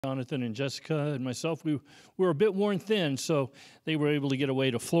Jonathan and Jessica and myself, we were a bit worn thin, so they were able to get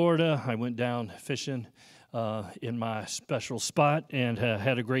away to Florida. I went down fishing in my special spot and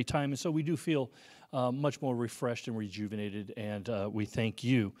had a great time, and so we do feel much more refreshed and rejuvenated, and we thank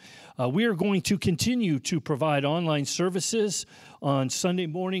you. We are going to continue to provide online services on Sunday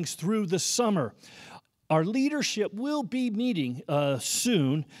mornings through the summer. Our leadership will be meeting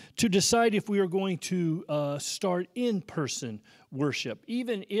soon to decide if we are going to start in-person worship.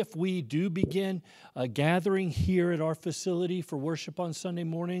 Even if we do begin gathering here at our facility for worship on Sunday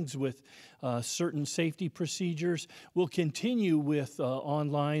mornings with certain safety procedures, we'll continue with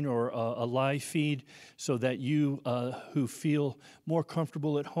online or a live feed so that you who feel more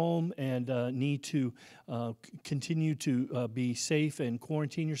comfortable at home and need to continue to be safe and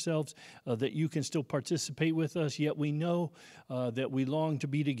quarantine yourselves, that you can still participate with us. Yet we know that we long to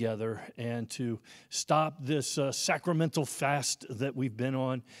be together and to stop this sacramental fast that we've been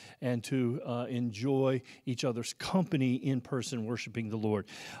on and to enjoy each other's company in person worshiping the Lord.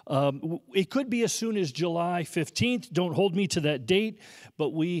 It could be as soon as July 15th. Don't hold me to that date, but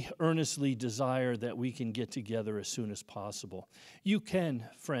we earnestly desire that we can get together as soon as possible. You can,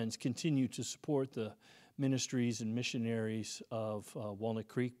 friends, continue to support the ministries and missionaries of Walnut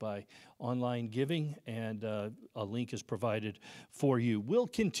Creek by online giving, and a link is provided for you. We'll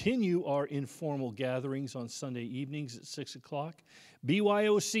continue our informal gatherings on Sunday evenings at 6 o'clock.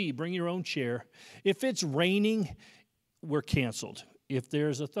 BYOC, bring your own chair. If it's raining, we're canceled. If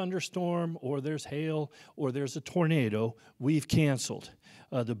there's a thunderstorm or there's hail or there's a tornado, we've canceled.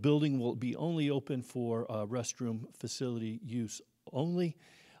 The building will be only open for restroom facility use only.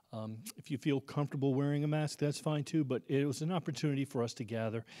 If you feel comfortable wearing a mask, that's fine too, but it was an opportunity for us to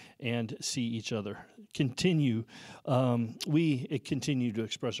gather and see each other. We continue to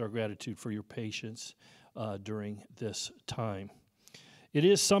express our gratitude for your patience during this time. It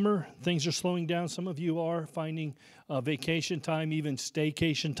is summer. Things are slowing down. Some of you are finding vacation time, even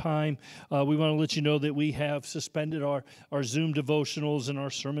staycation time. We want to let you know that we have suspended our Zoom devotionals and our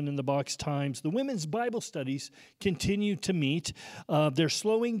Sermon in the Box times. The women's Bible studies continue to meet. They're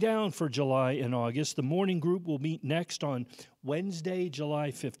slowing down for July and August. The morning group will meet next on Wednesday,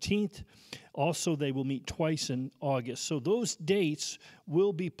 July 15th. Also, they will meet twice in August. So those dates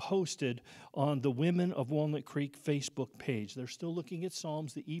will be posted on the Women of Walnut Creek Facebook page. They're still looking at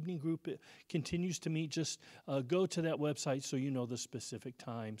Psalms. The evening group continues to meet. Just go to that website so you know the specific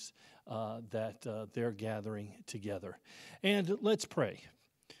times that they're gathering together. And let's pray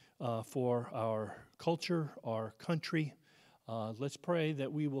for our culture, our country. Let's pray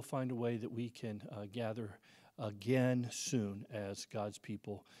that we will find a way that we can gather again soon as God's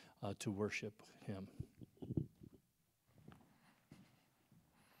people to worship Him.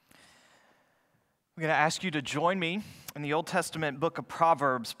 I'm going to ask you to join me in the Old Testament book of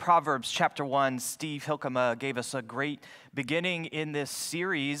Proverbs, Proverbs chapter 1. Steve Hilkema gave us a great beginning in this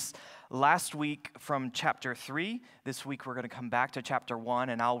series last week from chapter 3. This week we're going to come back to chapter 1,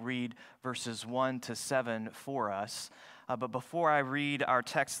 and I'll read verses 1 to 7 for us. But before I read our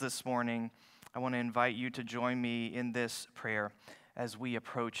text this morning, I want to invite you to join me in this prayer as we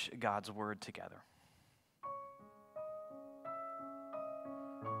approach God's word together.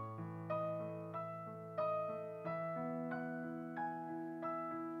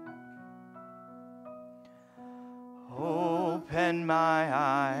 Open my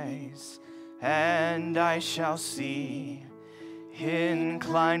eyes, and I shall see.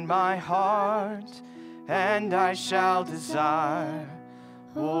 Incline my heart, and I shall desire.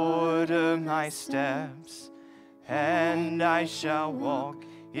 Order my steps, and I shall walk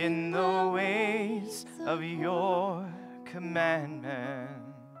in the ways of your commandments.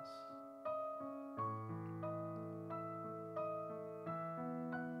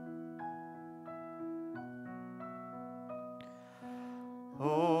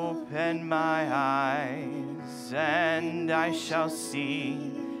 Open my eyes, and I shall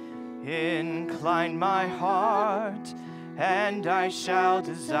see. Incline my heart, and I shall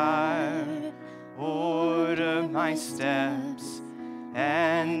desire. Order my steps,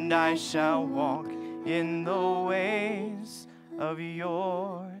 and I shall walk in the ways of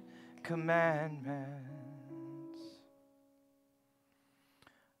your commandments.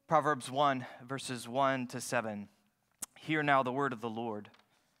 Proverbs 1, verses 1 to 7. Hear now the word of the Lord.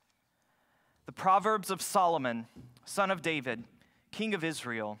 The Proverbs of Solomon, son of David, king of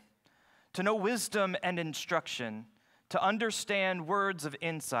Israel, to know wisdom and instruction, to understand words of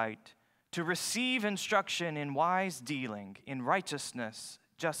insight, to receive instruction in wise dealing, in righteousness,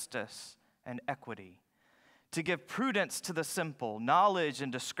 justice, and equity, to give prudence to the simple, knowledge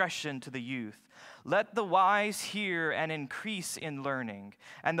and discretion to the youth. Let the wise hear and increase in learning,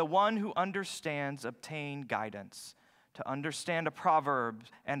 and the one who understands obtain guidance. To understand a proverb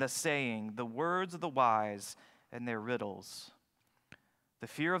and a saying, the words of the wise and their riddles. The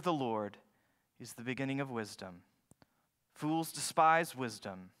fear of the Lord is the beginning of wisdom. Fools despise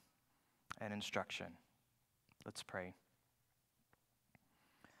wisdom and instruction. Let's pray.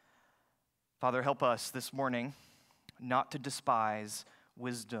 Father, help us this morning not to despise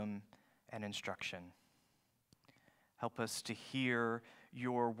wisdom and instruction. Help us to hear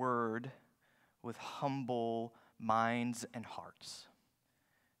your word with humble minds and hearts.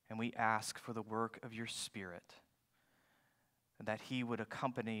 And we ask for the work of your Spirit, that he would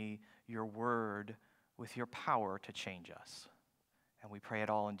accompany your word with your power to change us. And we pray it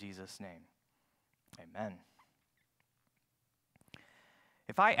all in Jesus' name. Amen.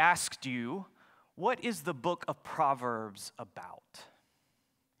 If I asked you, what is the book of Proverbs about?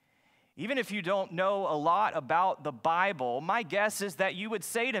 Even if you don't know a lot about the Bible, my guess is that you would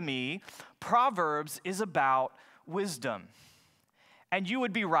say to me, Proverbs is about wisdom. And you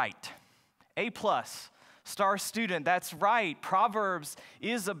would be right. A+, star student, that's right. Proverbs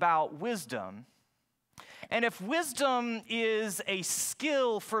is about wisdom. And if wisdom is a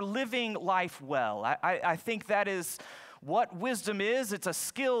skill for living life well, I think that is what wisdom is. It's a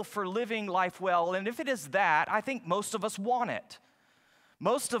skill for living life well. And if it is that, I think most of us want it.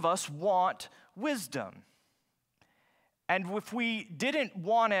 Most of us want wisdom. And if we didn't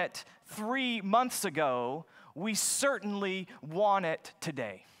want it 3 months ago, we certainly want it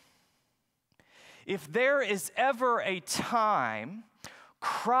today. If there is ever a time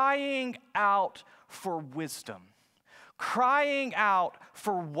crying out for wisdom, crying out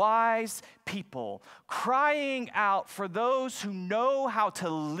for wise people, crying out for those who know how to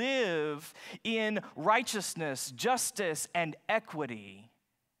live in righteousness, justice, and equity,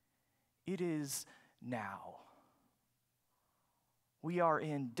 it is now. We are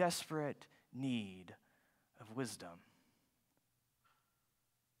in desperate need of wisdom.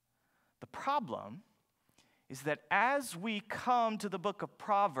 The problem is that as we come to the book of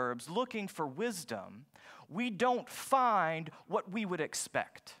Proverbs looking for wisdom, we don't find what we would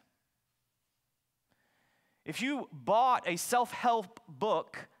expect. If you bought a self-help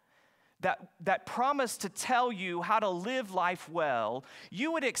book that promised to tell you how to live life well,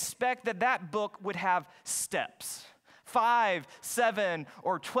 you would expect that that book would have steps. 5, 7,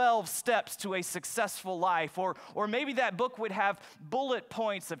 or 12 steps to a successful life. Or maybe that book would have bullet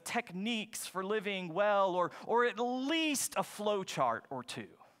points of techniques for living well, or at least a flow chart or two.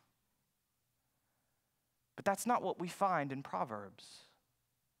 But that's not what we find in Proverbs.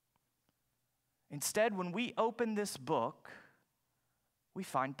 Instead, when we open this book, we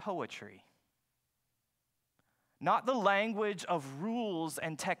find poetry. Not the language of rules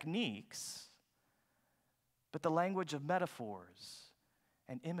and techniques, but the language of metaphors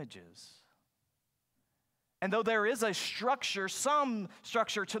and images. And though there is a structure, some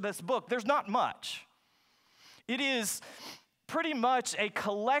structure to this book, there's not much. It is pretty much a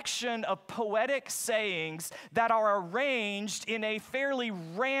collection of poetic sayings that are arranged in a fairly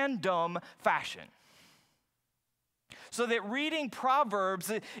random fashion. So that reading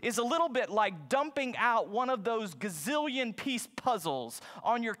Proverbs is a little bit like dumping out one of those gazillion-piece puzzles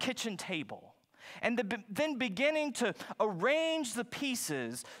on your kitchen table, and then beginning to arrange the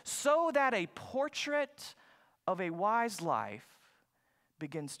pieces so that a portrait of a wise life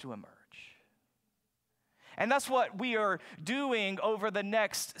begins to emerge. And that's what we are doing over the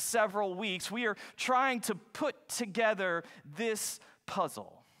next several weeks. We are trying to put together this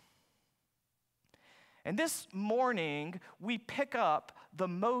puzzle. And this morning, we pick up the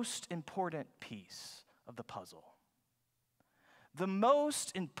most important piece of the puzzle. The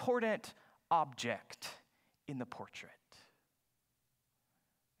most important object in the portrait.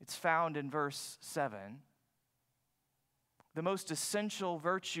 It's found in verse 7. The most essential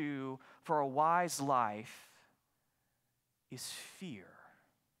virtue for a wise life is fear.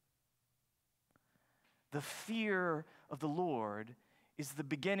 The fear of the Lord is the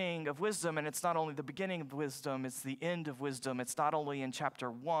beginning of wisdom, and it's not only the beginning of wisdom, it's the end of wisdom. It's not only in chapter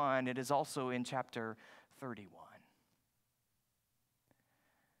 1, it is also in chapter 31.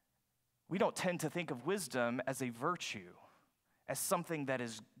 We don't tend to think of wisdom as a virtue, as something that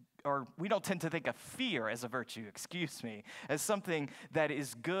is, or we don't tend to think of fear as a virtue, as something that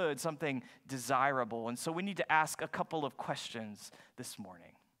is good, something desirable. And so we need to ask a couple of questions this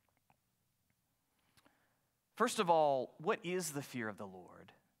morning. First of all, what is the fear of the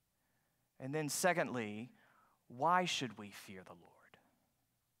Lord? And then secondly, why should we fear the Lord?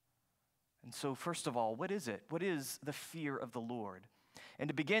 And so, first of all, what is it? What is the fear of the Lord? And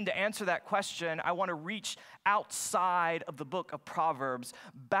to begin to answer that question, I want to reach outside of the book of Proverbs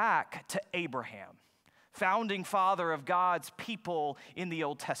back to Abraham, founding father of God's people in the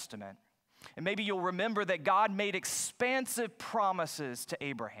Old Testament. And maybe you'll remember that God made expansive promises to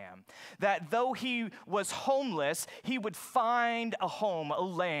Abraham, that though he was homeless, he would find a home, a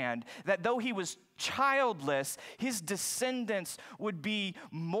land, that though he was childless, his descendants would be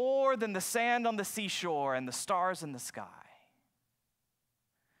more than the sand on the seashore and the stars in the sky.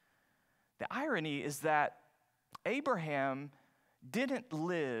 The irony is that Abraham didn't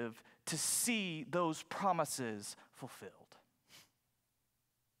live to see those promises fulfilled.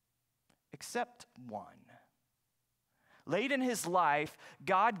 Except one. Late in his life,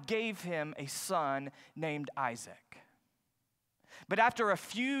 God gave him a son named Isaac. But after a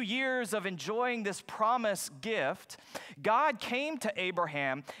few years of enjoying this promised gift, God came to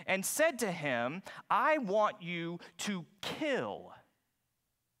Abraham and said to him, I want you to kill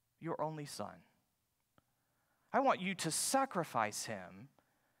your only son. I want you to sacrifice him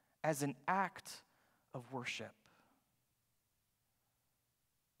as an act of worship,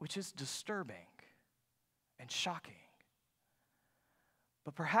 which is disturbing and shocking.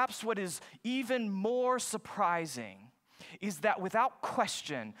 But perhaps what is even more surprising is that without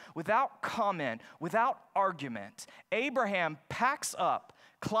question, without comment, without argument, Abraham packs up,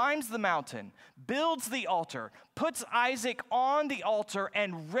 climbs the mountain, builds the altar, puts Isaac on the altar,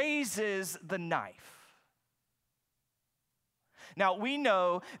 and raises the knife. Now, we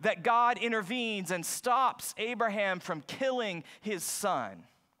know that God intervenes and stops Abraham from killing his son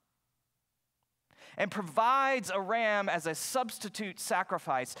and provides a ram as a substitute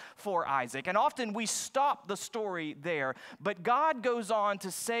sacrifice for Isaac. And often we stop the story there, but God goes on to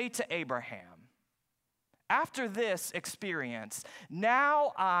say to Abraham, after this experience,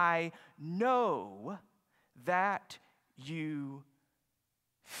 now I know that you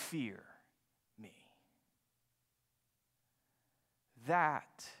fear me.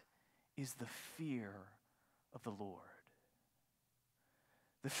 That is the fear of the Lord.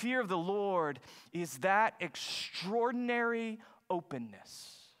 The fear of the Lord is that extraordinary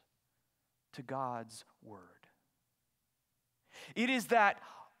openness to God's word. It is that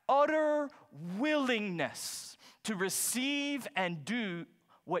utter willingness to receive and do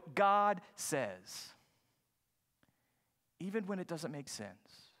what God says, even when it doesn't make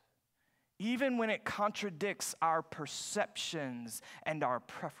sense, even when it contradicts our perceptions and our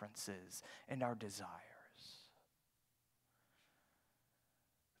preferences and our desires.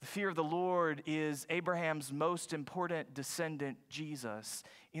 The fear of the Lord is Abraham's most important descendant, Jesus,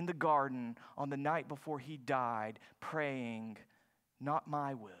 in the garden on the night before he died, praying, not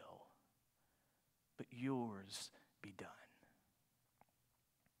my will, but yours be done.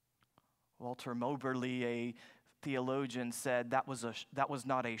 Walter Moberly, a theologian, said that was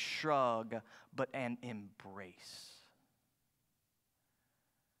not a shrug, but an embrace.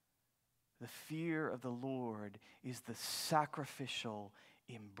 The fear of the Lord is the sacrificial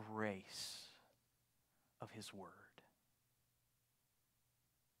embrace of his word.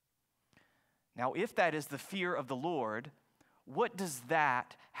 Now, if that is the fear of the Lord, what does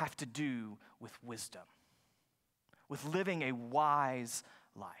that have to do with wisdom, with living a wise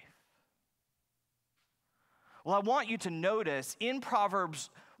life? Well, I want you to notice in Proverbs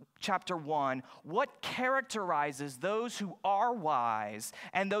chapter 1 what characterizes those who are wise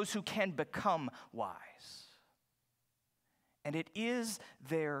and those who can become wise. And it is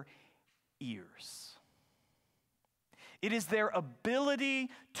their ears. It is their ability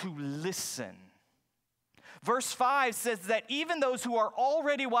to listen. Verse 5 says that even those who are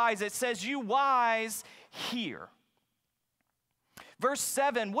already wise, it says, you wise, hear. Verse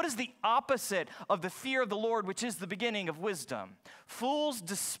 7, what is the opposite of the fear of the Lord, which is the beginning of wisdom? Fools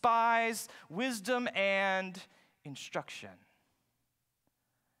despise wisdom and instruction.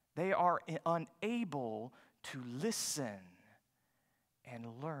 They are unable to listen and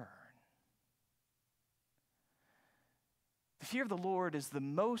learn. The fear of the Lord is the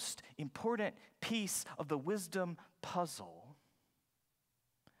most important piece of the wisdom puzzle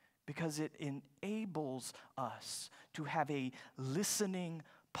because it enables us to have a listening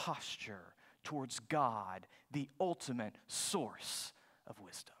posture towards God, the ultimate source of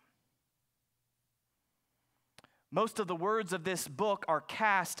wisdom. Most of the words of this book are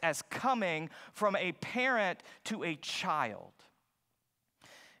cast as coming from a parent to a child.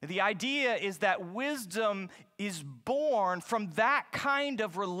 The idea is that wisdom is born from that kind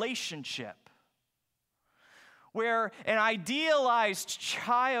of relationship where an idealized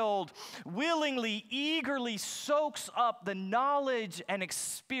child willingly, eagerly soaks up the knowledge and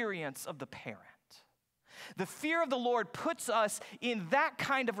experience of the parent. The fear of the Lord puts us in that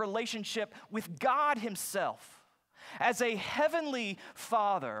kind of relationship with God Himself as a heavenly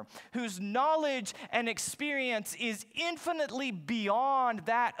Father whose knowledge and experience is infinitely beyond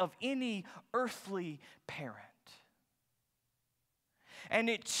that of any earthly parent. And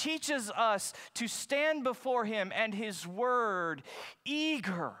it teaches us to stand before Him and His Word,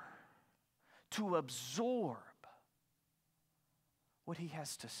 eager to absorb what He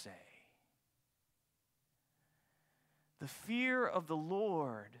has to say. The fear of the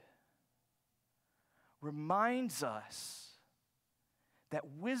Lord reminds us that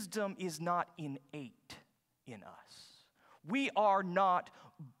wisdom is not innate in us. We are not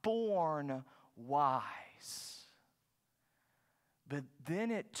born wise. But then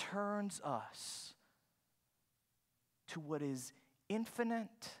it turns us to what is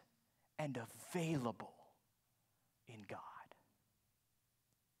infinite and available in God.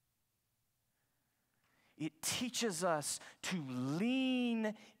 It teaches us to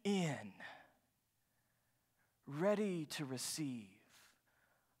lean in, ready to receive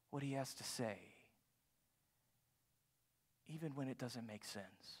what He has to say, even when it doesn't make sense,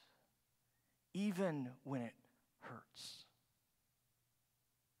 even when it hurts.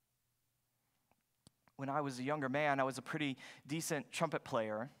 When I was a younger man, I was a pretty decent trumpet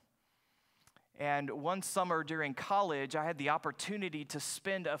player. And one summer during college, I had the opportunity to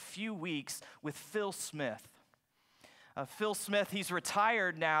spend a few weeks with Phil Smith. Phil Smith, he's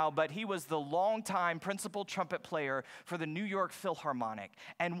retired now, but he was the longtime principal trumpet player for the New York Philharmonic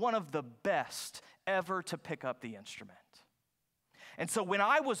and one of the best ever to pick up the instrument. And so when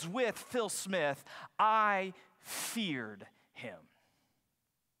I was with Phil Smith, I feared him.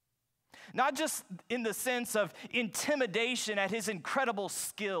 Not just in the sense of intimidation at his incredible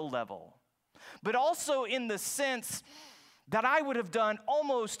skill level, but also in the sense that I would have done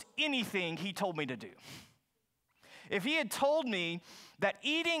almost anything he told me to do. If he had told me that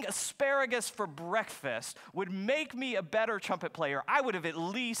eating asparagus for breakfast would make me a better trumpet player, I would have at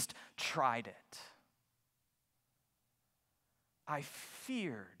least tried it. I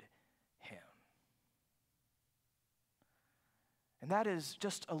feared him. And that is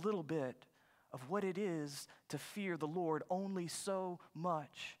just a little bit of what it is to fear the Lord, only so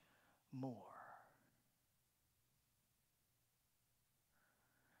much more.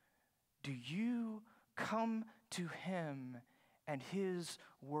 Do you come to Him and His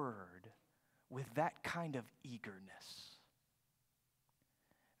Word with that kind of eagerness?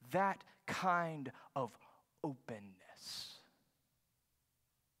 That kind of openness?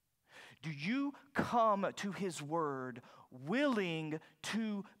 Do you come to His Word willing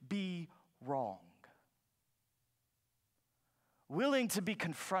to be wrong? Willing to be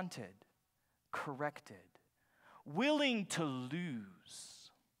confronted, corrected, willing to lose?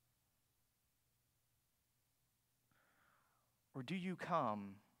 Or do you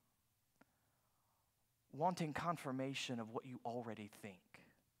come wanting confirmation of what you already think,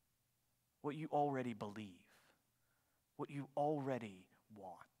 what you already believe, what you already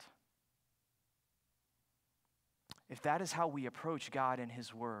want? If that is how we approach God and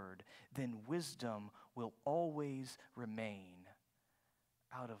His Word, then wisdom will always remain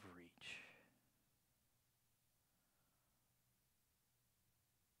out of reach.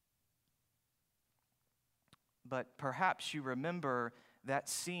 But perhaps you remember that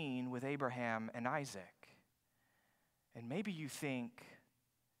scene with Abraham and Isaac. And maybe you think,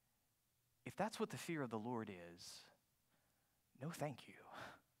 if that's what the fear of the Lord is, no thank you.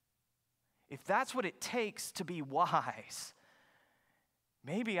 If that's what it takes to be wise,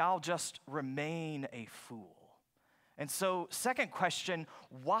 maybe I'll just remain a fool. And so, second question,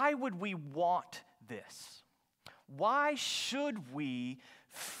 why would we want this? Why should we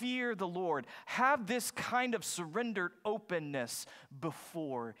fear the Lord? Have this kind of surrendered openness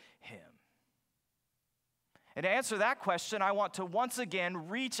before Him? And to answer that question, I want to once again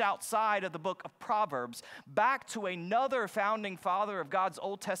reach outside of the book of Proverbs, back to another founding father of God's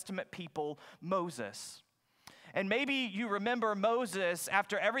Old Testament people, Moses. And maybe you remember Moses,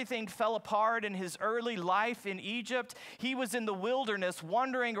 after everything fell apart in his early life in Egypt, he was in the wilderness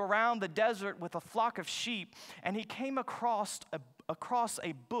wandering around the desert with a flock of sheep, and he came across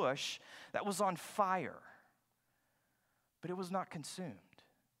a bush that was on fire. But it was not consumed.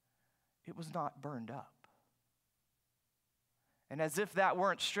 It was not burned up. And as if that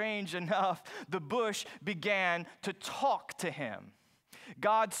weren't strange enough, the bush began to talk to him.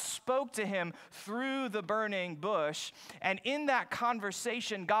 God spoke to him through the burning bush, and in that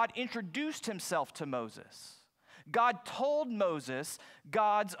conversation, God introduced Himself to Moses God told Moses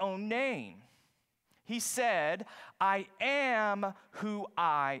God's own name. He said, I am who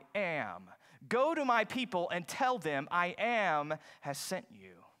I am. Go to my people and tell them I am has sent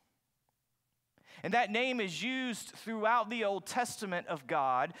you. And that name is used throughout the Old Testament of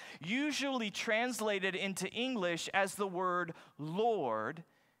God, usually translated into English as the word Lord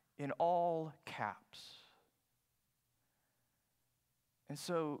in all caps. And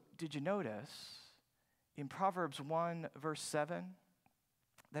so, did you notice in Proverbs 1, verse 7,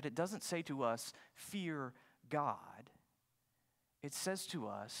 that it doesn't say to us, fear God. It says to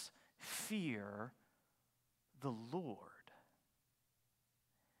us, fear the Lord.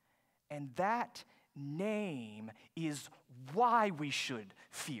 And that name is why we should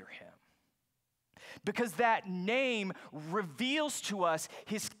fear him. Because that name reveals to us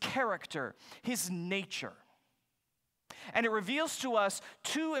his character, his nature. And it reveals to us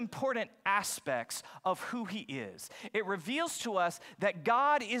two important aspects of who he is. It reveals to us that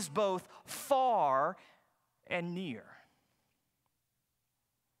God is both far and near.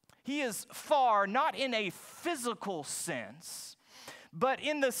 He is far, not in a physical sense, but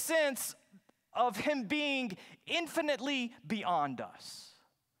in the sense of him being infinitely beyond us.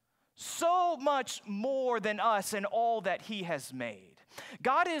 So much more than us and all that he has made.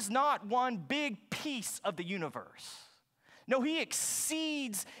 God is not one big piece of the universe. No, he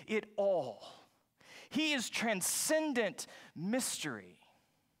exceeds it all. He is transcendent mystery.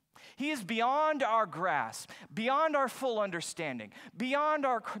 He is beyond our grasp, beyond our full understanding, beyond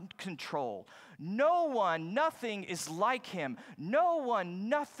our control. No one, nothing is like him. No one,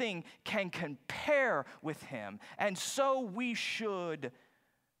 nothing can compare with him. And so we should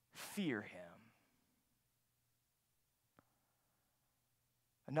fear him.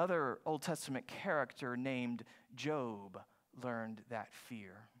 Another Old Testament character named Job learned that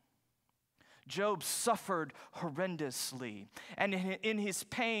fear. Job suffered horrendously, and in his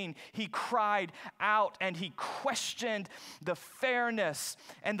pain, he cried out and he questioned the fairness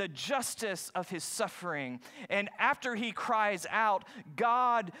and the justice of his suffering. And after he cries out,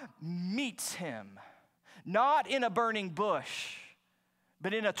 God meets him, not in a burning bush,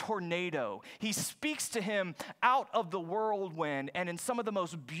 but in a tornado. He speaks to him out of the whirlwind, and in some of the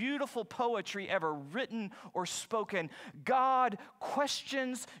most beautiful poetry ever written or spoken, God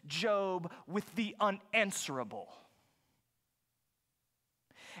questions Job with the unanswerable.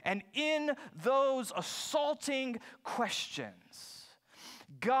 And in those assaulting questions,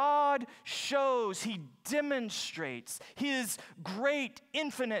 God shows, he demonstrates his great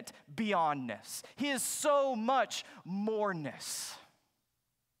infinite beyondness, his so much moreness.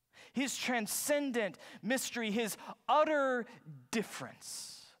 His transcendent mystery, his utter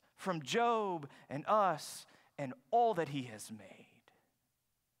difference from Job and us and all that he has made.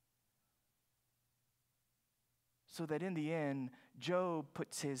 So that in the end, Job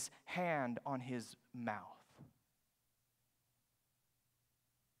puts his hand on his mouth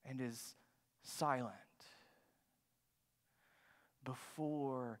and is silent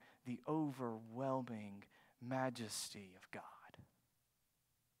before the overwhelming majesty of God.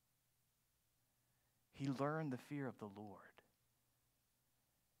 He learned the fear of the Lord.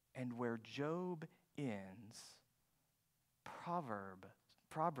 And where Job ends,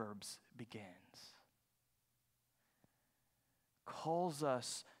 Proverbs begins. Calls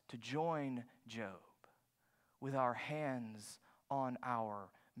us to join Job with our hands on our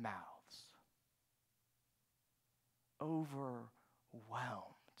mouths. Overwhelmed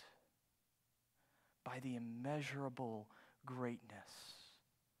by the immeasurable greatness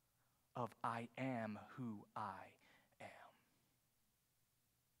of I am who I am.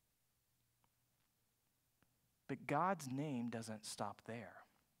 But God's name doesn't stop there.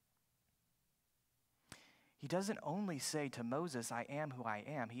 He doesn't only say to Moses, I am who I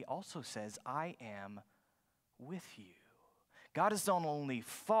am. He also says, I am with you. God is not only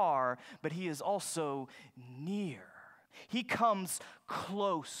far, but he is also near. He comes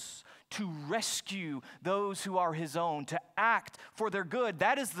close to rescue those who are his own, to act for their good.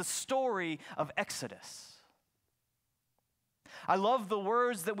 That is the story of Exodus. I love the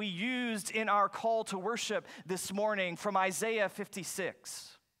words that we used in our call to worship this morning from Isaiah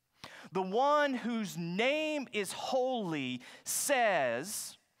 56. The one whose name is holy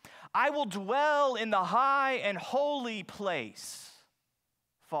says, I will dwell in the high and holy place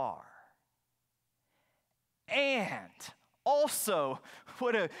far. And also,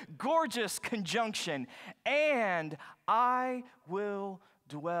 what a gorgeous conjunction, and I will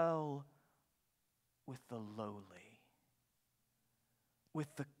dwell with the lowly,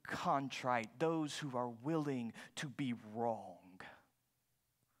 with the contrite, those who are willing to be wrong,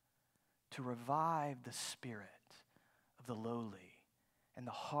 to revive the spirit of the lowly and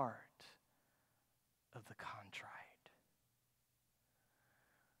the heart of the contrite.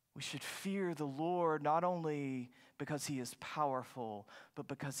 We should fear the Lord not only because he is powerful, but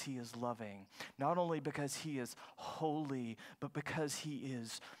because he is loving. Not only because he is holy, but because he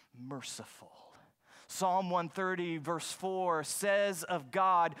is merciful. Psalm 130 verse 4 says of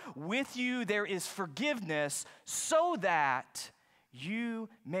God, "With you there is forgiveness so that you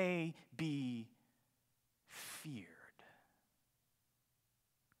may be feared."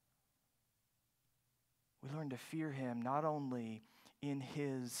 We learn to fear him not only in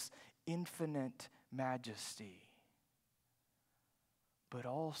his infinite majesty, but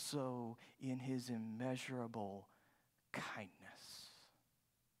also in his immeasurable kindness.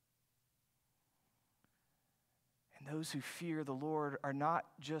 And those who fear the Lord are not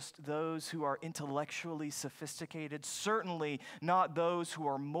just those who are intellectually sophisticated, certainly not those who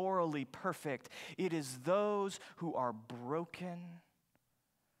are morally perfect. It is those who are broken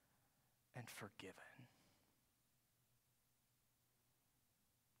and forgiven.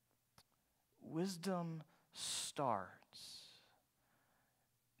 Wisdom starts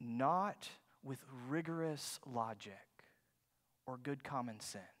not with rigorous logic or good common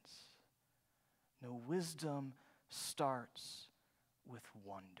sense. No, wisdom starts with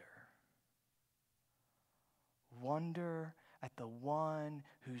wonder. Wonder at the one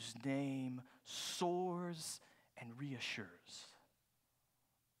whose name soars and reassures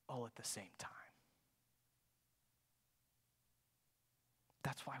all at the same time.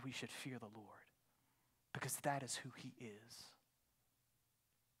 That's why we should fear the Lord, because that is who he is.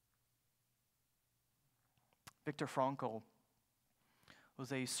 Viktor Frankl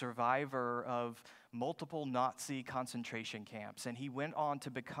was a survivor of multiple Nazi concentration camps, and he went on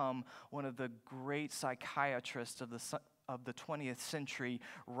to become one of the great psychiatrists of the 20th century,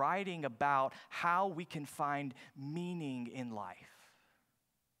 writing about how we can find meaning in life.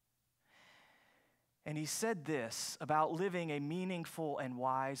 And he said this about living a meaningful and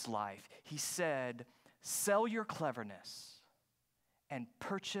wise life. He said, "Sell your cleverness and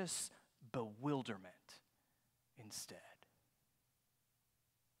purchase bewilderment instead."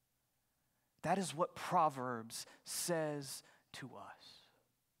 That is what Proverbs says to us.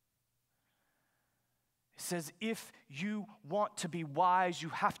 It says, if you want to be wise, you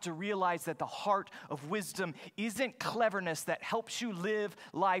have to realize that the heart of wisdom isn't cleverness that helps you live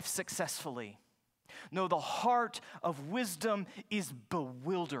life successfully. No, the heart of wisdom is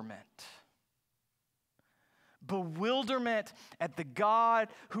bewilderment. Bewilderment at the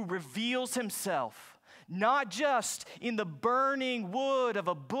God who reveals himself, not just in the burning wood of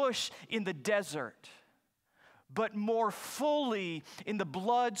a bush in the desert, but more fully in the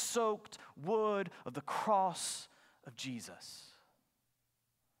blood-soaked wood of the cross of Jesus.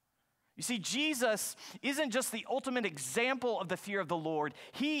 You see, Jesus isn't just the ultimate example of the fear of the Lord.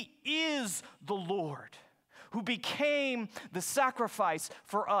 He is the Lord who became the sacrifice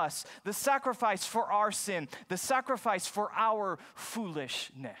for us, the sacrifice for our sin, the sacrifice for our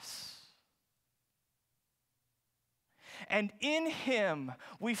foolishness. And in him,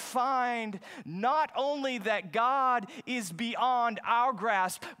 we find not only that God is beyond our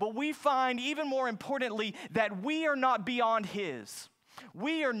grasp, but we find, even more importantly, that we are not beyond his.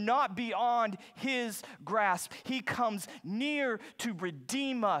 We are not beyond his grasp. He comes near to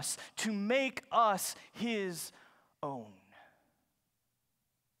redeem us, to make us his own.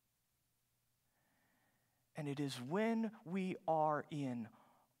 And it is when we are in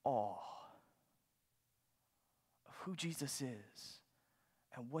awe of who Jesus is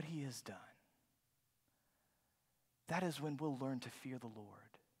and what he has done, that is when we'll learn to fear the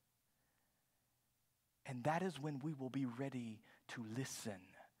Lord. And that is when we will be ready to listen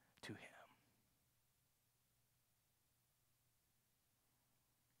to him.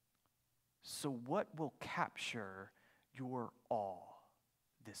 So what will capture your awe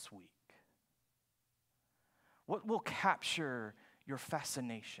this week? What will capture your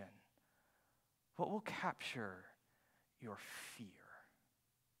fascination? What will capture your fear?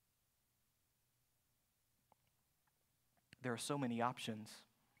 There are so many options.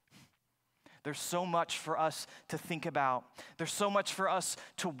 There's so much for us to think about. There's so much for us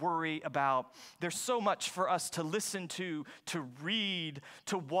to worry about. There's so much for us to listen to read,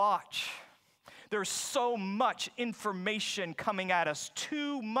 to watch. There's so much information coming at us,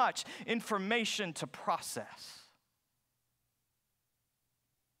 too much information to process.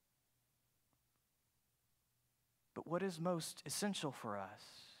 But what is most essential for us,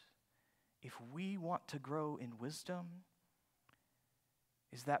 if we want to grow in wisdom,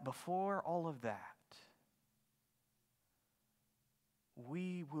 is that before all of that,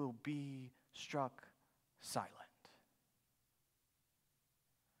 we will be struck silent.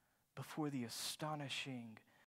 before the astonishing